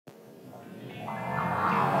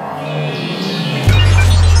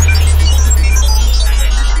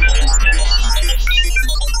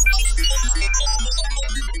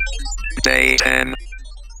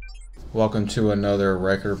Welcome to another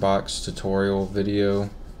Rekordbox tutorial video.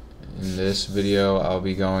 In this video I'll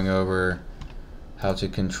be going over how to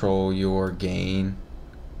control your gain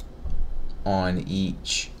on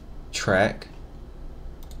each track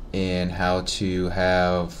and how to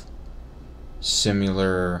have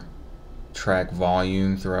similar track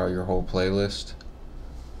volume throughout your whole playlist.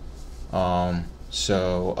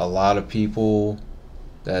 So a lot of people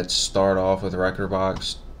that start off with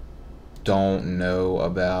Rekordbox don't know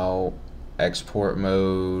about export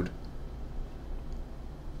mode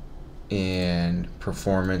and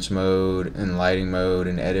performance mode and lighting mode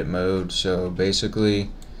and edit mode. So basically,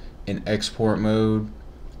 in export mode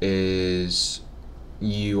is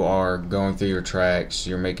you are going through your tracks,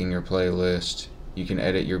 you're making your playlist, you can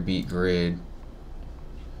edit your beat grid,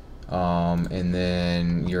 and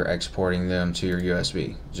then you're exporting them to your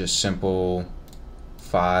USB. Just simple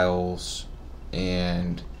files,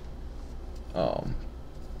 and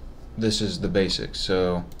this is the basics.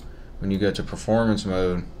 So when you go to performance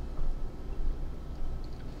mode,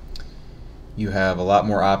 you have a lot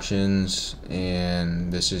more options,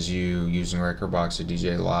 and this is you using Rekordbox to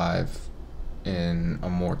DJ live in a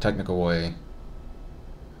more technical way.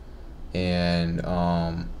 And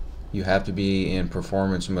you have to be in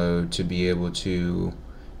performance mode to be able to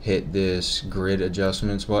hit this grid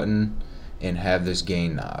adjustments button and have this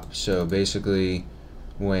gain knob. So basically,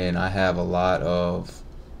 when I have a lot of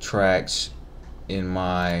tracks in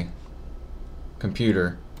my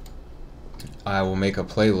computer, I will make a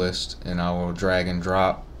playlist and I will drag and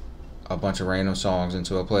drop a bunch of random songs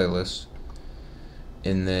into a playlist,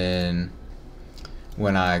 and then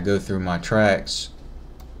when I go through my tracks,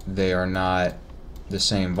 they are not the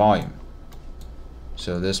same volume.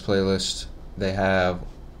 So this playlist, they have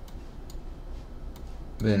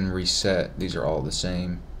been reset. These are all the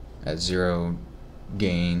same at 0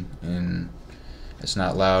 gain, and it's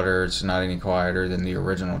not louder, it's not any quieter than the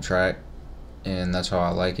original track, and that's how I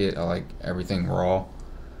like it. I like everything raw.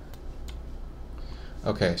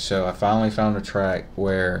 Okay, so I finally found a track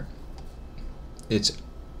where it's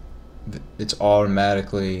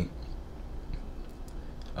automatically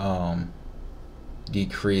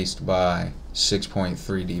decreased by 6.3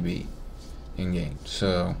 dB in gain.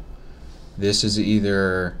 So this is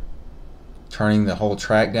either turning the whole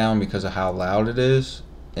track down because of how loud it is,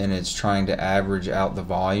 and it's trying to average out the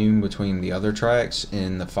volume between the other tracks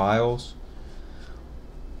in the files,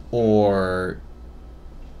 or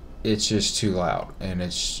it's just too loud and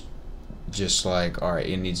it's just like, alright,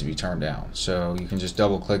 it needs to be turned down. So you can just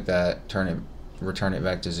double click that, return it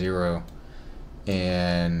back to 0,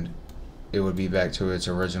 and it would be back to its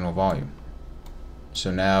original volume. So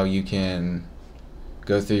now you can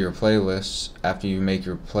go through your playlists. After you make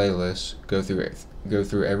your playlist, go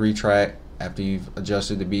through every track after you've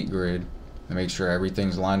adjusted the beat grid and make sure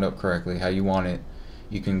everything's lined up correctly how you want it.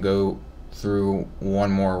 You can go through one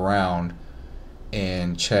more round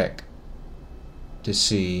and check to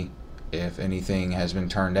see if anything has been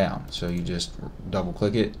turned down. So you just double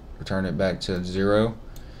click it, return it back to 0,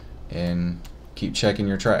 and keep checking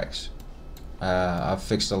your tracks. I've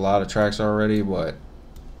fixed a lot of tracks already, but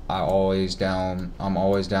I'm always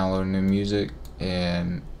downloading new music,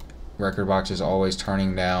 and Rekordbox is always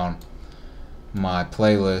turning down my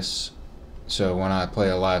playlists. So when I play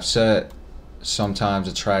a live set, sometimes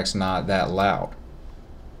the track's not that loud,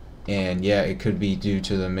 and yeah, it could be due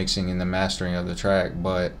to the mixing and the mastering of the track,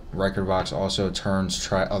 but Rekordbox also turns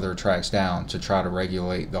other tracks down to try to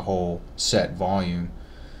regulate the whole set volume,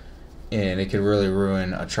 and it could really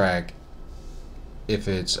ruin a track if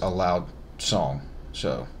it's a loud song.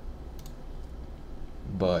 So,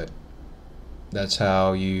 but that's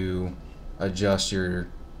how you adjust your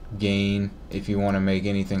gain. If you want to make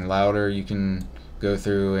anything louder, you can go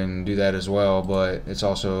through and do that as well, but it's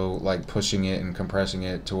also like pushing it and compressing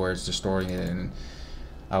it to where it's distorting it, and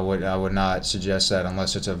I would not suggest that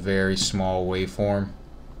unless it's a very small waveform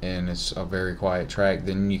and it's a very quiet track.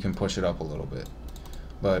 Then you can push it up a little bit,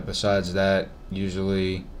 but besides that,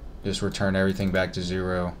 usually just return everything back to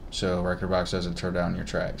 0 so Rekordbox doesn't turn down your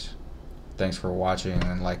tracks. Thanks for watching,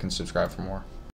 and like and subscribe for more.